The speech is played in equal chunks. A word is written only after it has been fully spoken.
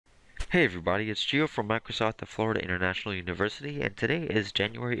Hey everybody, it's Gio from Microsoft at Florida International University, and today is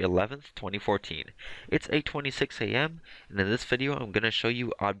January 11th, 2014. It's 8:26 a.m., and in this video I'm going to show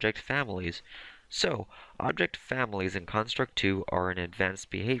you object families. So, object families in Construct 2 are an advanced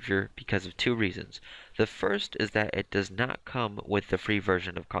behavior because of two reasons. The first is that it does not come with the free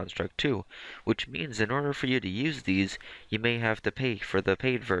version of Construct 2, which means in order for you to use these, you may have to pay for the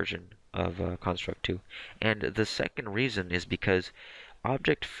paid version of Construct 2. And the second reason is because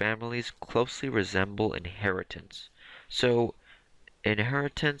object families closely resemble inheritance. So,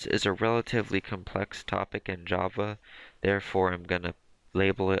 inheritance is a relatively complex topic in Java, therefore I'm going to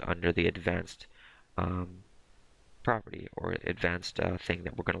label it under the advanced property or advanced thing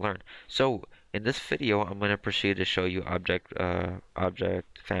that we're going to learn. So, in this video, I'm going to proceed to show you object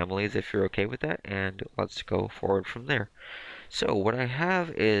families if you're okay with that, and let's go forward from there. So, what I have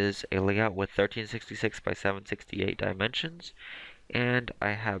is a layout with 1366 by 768 dimensions, and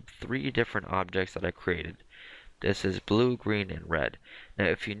I have three different objects that I created. This is blue, green, and red. Now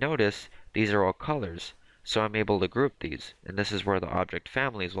if you notice, these are all colors, so I'm able to group these, and this is where the object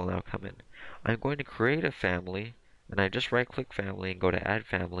families will now come in. I'm going to create a family, and I just right click family and go to add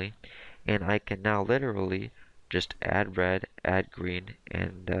family, and I can now literally just add red, add green,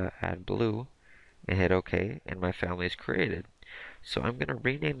 and add blue, and hit OK, and my family is created. So I'm going to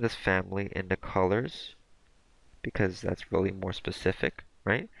rename this family into colors, because that's really more specific,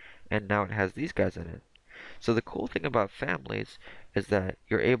 right? And now it has these guys in it. So the cool thing about families is that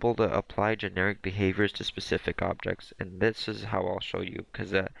you're able to apply generic behaviors to specific objects, and this is how I'll show you, because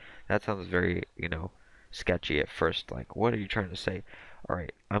that sounds very, sketchy at first. Like, what are you trying to say?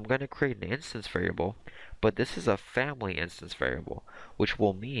 Alright, I'm going to create an instance variable, but this is a family instance variable, which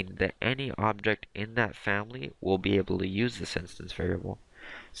will mean that any object in that family will be able to use this instance variable.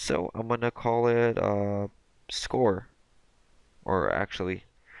 So I'm going to call it score, or actually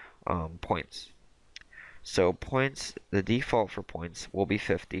points. So points, the default for points will be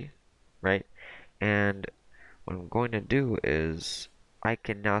 50, right? And what I'm going to do is I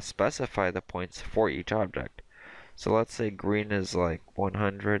can now specify the points for each object. So let's say green is like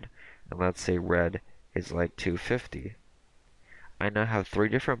 100, and let's say red is like 250. I now have three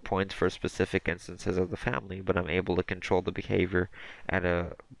different points for specific instances of the family, but I'm able to control the behavior at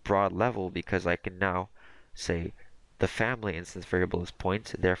a broad level because I can now say the family instance variable is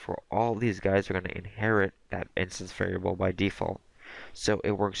points, therefore all these guys are going to inherit that instance variable by default. So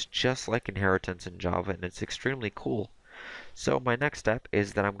it works just like inheritance in Java, and it's extremely cool. So my next step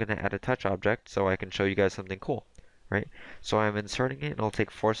is that I'm going to add a touch object so I can show you guys something cool, right? So I'm inserting it, and it'll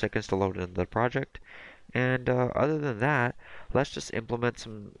take 4 seconds to load into the project. And other than that, let's just implement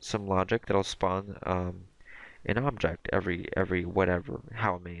some logic that'll spawn an object every whatever,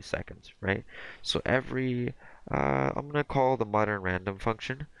 how many seconds, right? So every I'm gonna call the modern random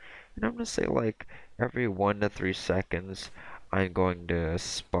function, and I'm gonna say like every 1 to 3 seconds I'm going to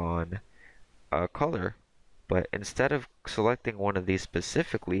spawn a color. But instead of selecting one of these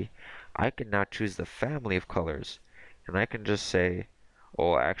specifically, I can now choose the family of colors, and I can just say,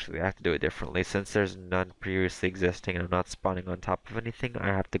 well, actually I have to do it differently. Since there's none previously existing and I'm not spawning on top of anything, I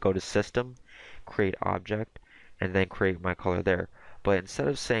have to go to System, Create Object, and then create my color there. But instead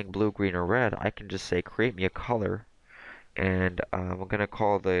of saying blue, green, or red, I can just say create me a color, and I'm going to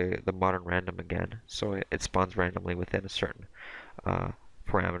call the modern random again, so it spawns randomly within a certain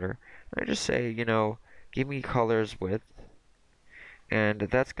parameter. And I just say, give me colors with, and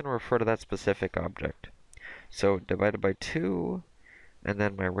that's going to refer to that specific object. So divided by 2, and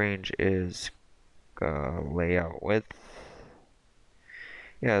then my range is layout width.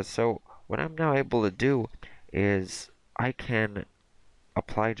 Yeah, so what I'm now able to do is I can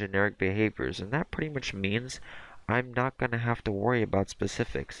apply generic behaviors, and that pretty much means I'm not going to have to worry about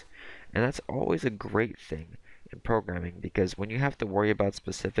specifics. And that's always a great thing in programming, because when you have to worry about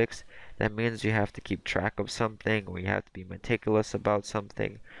specifics, that means you have to keep track of something, or you have to be meticulous about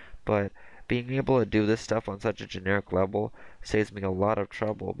something. But being able to do this stuff on such a generic level saves me a lot of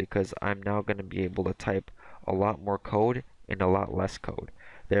trouble, because I'm now going to be able to type a lot more code in a lot less code.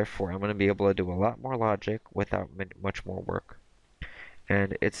 Therefore, I'm going to be able to do a lot more logic without much more work.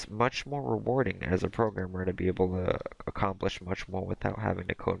 And it's much more rewarding as a programmer to be able to accomplish much more without having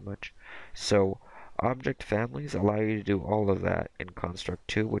to code much. So object families allow you to do all of that in Construct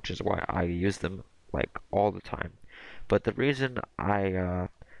 2, which is why I use them like all the time. But the reason I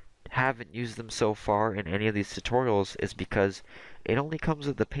haven't used them so far in any of these tutorials is because it only comes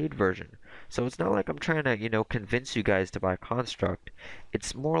with the paid version. So it's not like I'm trying to, convince you guys to buy Construct.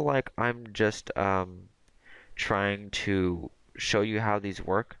 It's more like I'm just trying to show you how these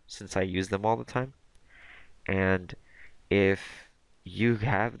work since I use them all the time. And if you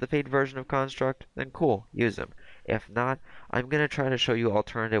have the paid version of Construct, then cool, use them. If not, I'm going to try to show you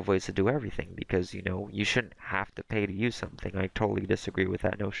alternative ways to do everything because, you know, you shouldn't have to pay to use something. I totally disagree with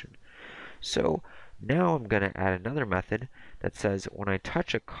that notion. So now I'm going to add another method that says when I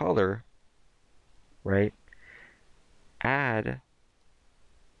touch a color, right, add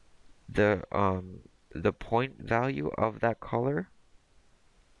the point value of that color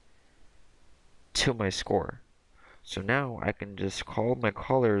to my score. So now I can just call my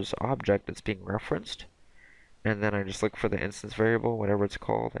colors object that's being referenced, and then I just look for the instance variable, whatever it's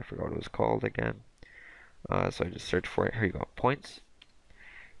called. I forgot what it was called again. So I just search for it. Here you go, points,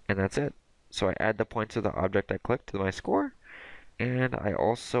 and that's it. So I add the points of the object I clicked to my score, and I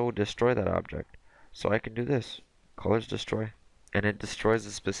also destroy that object. So I can do this, colors destroy, and it destroys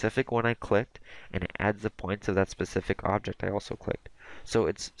the specific one I clicked, and it adds the points of that specific object I also clicked. So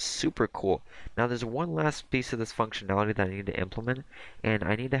it's super cool. Now there's one last piece of this functionality that I need to implement, and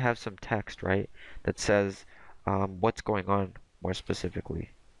I need to have some text, right, that says what's going on more specifically,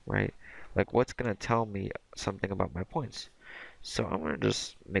 right? Like what's going to tell me something about my points. So I'm going to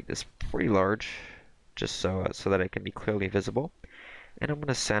just make this pretty large, just so that it can be clearly visible. And I'm going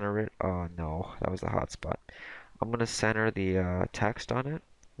to center it. Oh no, that was the hotspot. I'm going to center the text on it,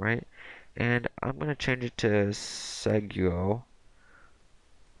 right? And I'm going to change it to Seguo,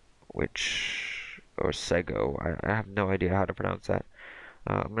 or Sego. I have no idea how to pronounce that.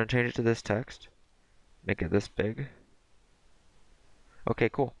 I'm going to change it to this text, make it this big. Okay,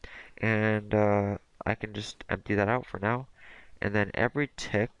 cool. And I can just empty that out for now. And then every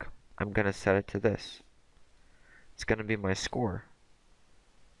tick, I'm going to set it to this. It's going to be my score.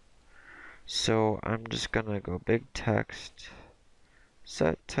 So I'm just going to go big text,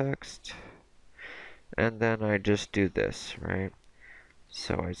 set text, and then I just do this, right?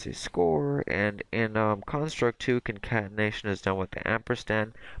 So I say score, and in construct 2, concatenation is done with the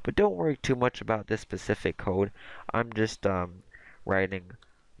ampersand, but don't worry too much about this specific code. I'm just writing,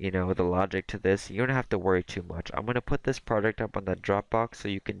 you know, the logic to this. You don't have to worry too much. I'm going to put this project up on the Dropbox so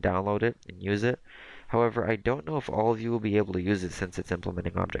you can download it and use it. However, I don't know if all of you will be able to use it since it's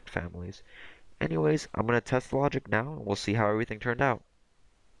implementing object families. Anyways, I'm going to test the logic now, and we'll see how everything turned out.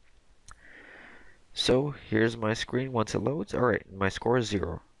 So here's my screen once it loads. Alright, my score is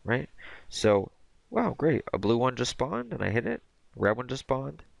 0, right? So, wow, great. A blue one just spawned, and I hit it. Red one just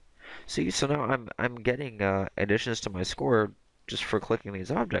spawned. See, so now I'm getting additions to my score just for clicking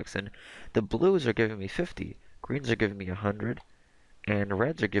these objects, and the blues are giving me 50, greens are giving me 100, and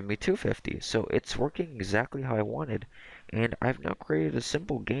reds are giving me 250. So it's working exactly how I wanted, and I've now created a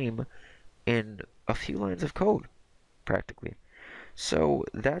simple game in a few lines of code, practically. So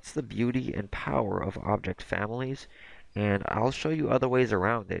that's the beauty and power of object families, and I'll show you other ways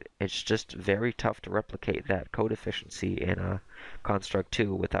around it. It's just very tough to replicate that code efficiency in Construct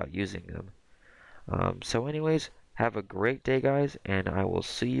 2 without using them. So anyways, have a great day guys, and I will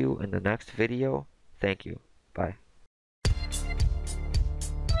see you in the next video. Thank you. Bye.